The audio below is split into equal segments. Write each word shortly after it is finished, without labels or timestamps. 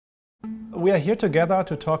We are here together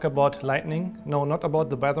to talk about lightning. No, not about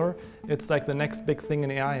the weather. It's like the next big thing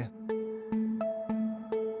in AI.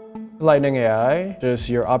 Lightning AI is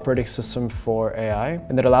your operating system for AI,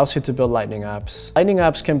 and it allows you to build Lightning apps. Lightning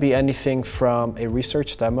apps can be anything from a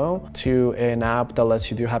research demo to an app that lets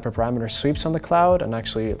you do hyperparameter sweeps on the cloud and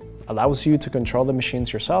actually allows you to control the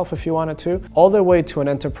machines yourself if you wanted to, all the way to an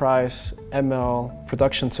enterprise ML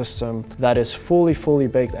production system that is fully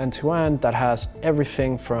baked end-to-end, that has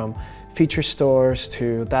everything from feature stores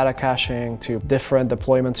to data caching to different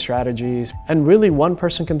deployment strategies. And really one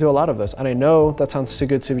person can do a lot of this. And I know that sounds too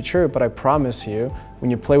good to be true, but I promise you,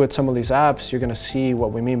 when you play with some of these apps, you're gonna see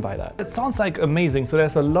what we mean by that. It sounds like amazing. So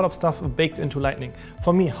there's a lot of stuff baked into Lightning.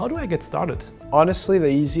 For me, how do I get started? Honestly, the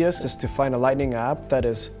easiest is to find a Lightning app that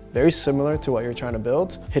is very similar to what you're trying to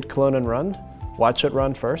build. Hit clone and run. Watch it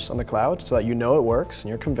run first on the cloud so that you know it works and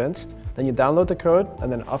you're convinced. Then you download the code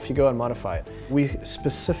and then off you go and modify it. We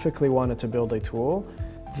specifically wanted to build a tool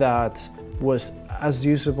that was as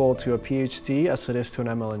usable to a PhD as it is to an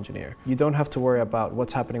ML engineer. You don't have to worry about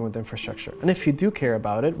what's happening with infrastructure. And if you do care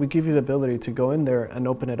about it, we give you the ability to go in there and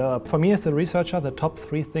open it up. For me as a researcher, the top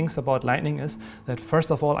 3 things about Lightning is that first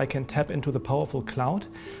of all, I can tap into the powerful cloud.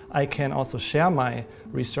 I can also share my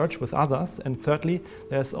research with others. And thirdly,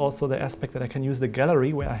 there's also the aspect that I can use the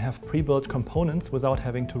gallery where I have pre-built components without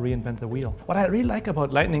having to reinvent the wheel. What I really like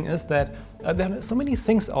about Lightning is that there are so many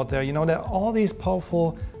things out there. You know, there are all these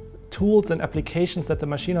powerful tools and applications that the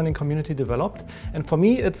machine learning community developed. And for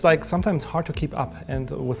me, it's like sometimes hard to keep up. And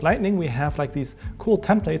with Lightning, we have like these cool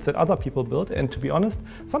templates that other people built. And to be honest,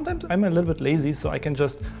 sometimes I'm a little bit lazy, so I can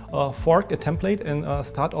just fork a template and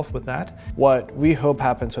start off with that. What we hope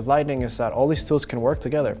happens with Lightning is that all these tools can work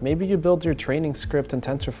together. Maybe you build your training script in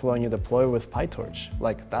TensorFlow and you deploy with PyTorch.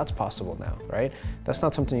 Like, that's possible now, right? That's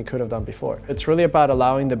not something you could have done before. It's really about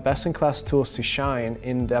allowing the best-in-class tools to shine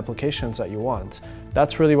in the applications that you want.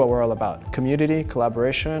 That's really what we're all about. Community,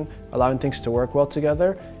 collaboration, allowing things to work well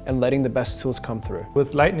together, and letting the best tools come through.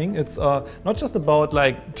 With Lightning, it's not just about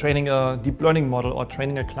like training a deep learning model or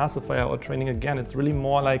training a classifier or training again. It's really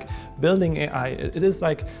more like building AI. It is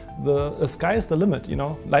like the sky is the limit, you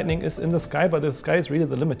know? Lightning is in the sky, but the sky is really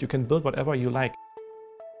the limit. You can build whatever you like.